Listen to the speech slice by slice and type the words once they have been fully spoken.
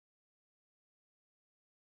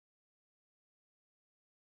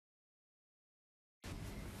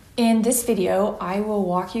In this video, I will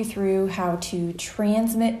walk you through how to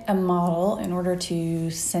transmit a model in order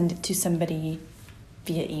to send it to somebody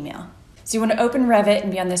via email. So you want to open Revit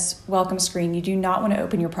and be on this welcome screen. You do not want to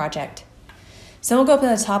open your project. So we'll go up in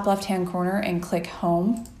the top left-hand corner and click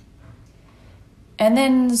Home. And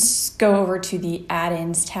then go over to the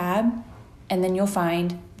Add-ins tab, and then you'll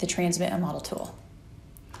find the Transmit a Model tool.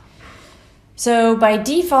 So by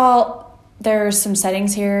default, there's some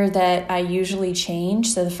settings here that I usually change.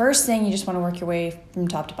 So the first thing, you just want to work your way from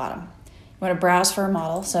top to bottom. You want to browse for a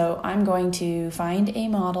model. So I'm going to find a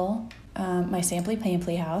model, my Sampley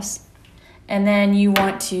Pampley house. And then you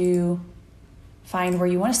want to find where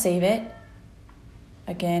you want to save it.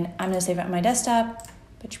 Again, I'm going to save it on my desktop,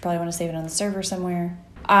 but you probably want to save it on the server somewhere.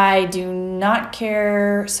 I do not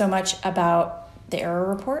care so much about the error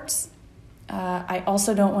reports. I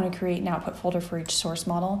also don't want to create an output folder for each source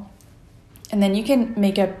model. And then you can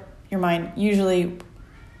make up your mind. Usually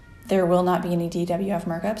there will not be any DWF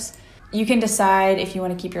markups. You can decide if you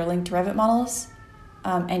want to keep your linked Revit models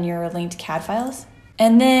and your linked CAD files.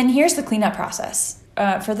 And then here's the cleanup process.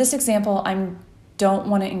 For this example, I don't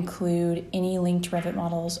want to include any linked Revit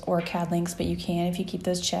models or CAD links, but you can if you keep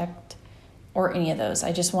those checked, or any of those.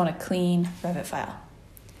 I just want a clean Revit file.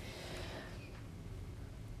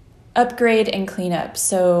 Upgrade and cleanup.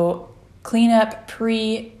 So cleanup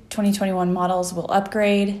pre-2021 models will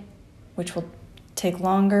upgrade, which will take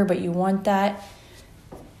longer, but you want that.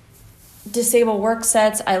 Disable work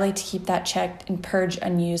sets, I like to keep that checked, and purge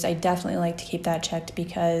unused. I definitely like to keep that checked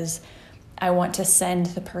because I want to send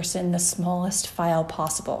the person the smallest file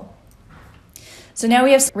possible. So now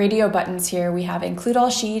we have radio buttons here. We have include all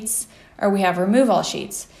sheets, or we have remove all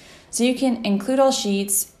sheets. So you can include all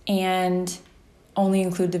sheets and only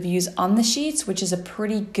include the views on the sheets, which is a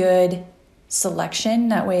pretty good selection.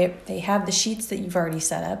 That way they have the sheets that you've already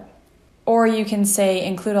set up. Or you can say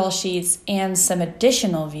include all sheets and some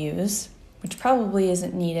additional views, which probably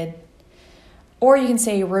isn't needed. Or you can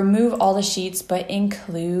say remove all the sheets but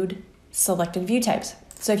include selected view types.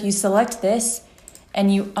 So if you select this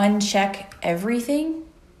and you uncheck everything,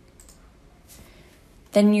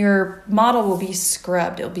 then your model will be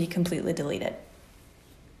scrubbed. It'll be completely deleted.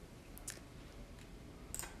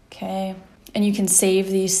 Okay, and you can save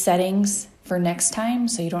these settings for next time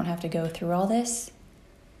so you don't have to go through all this.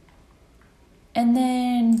 And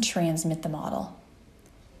then transmit the model.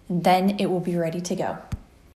 And then it will be ready to go.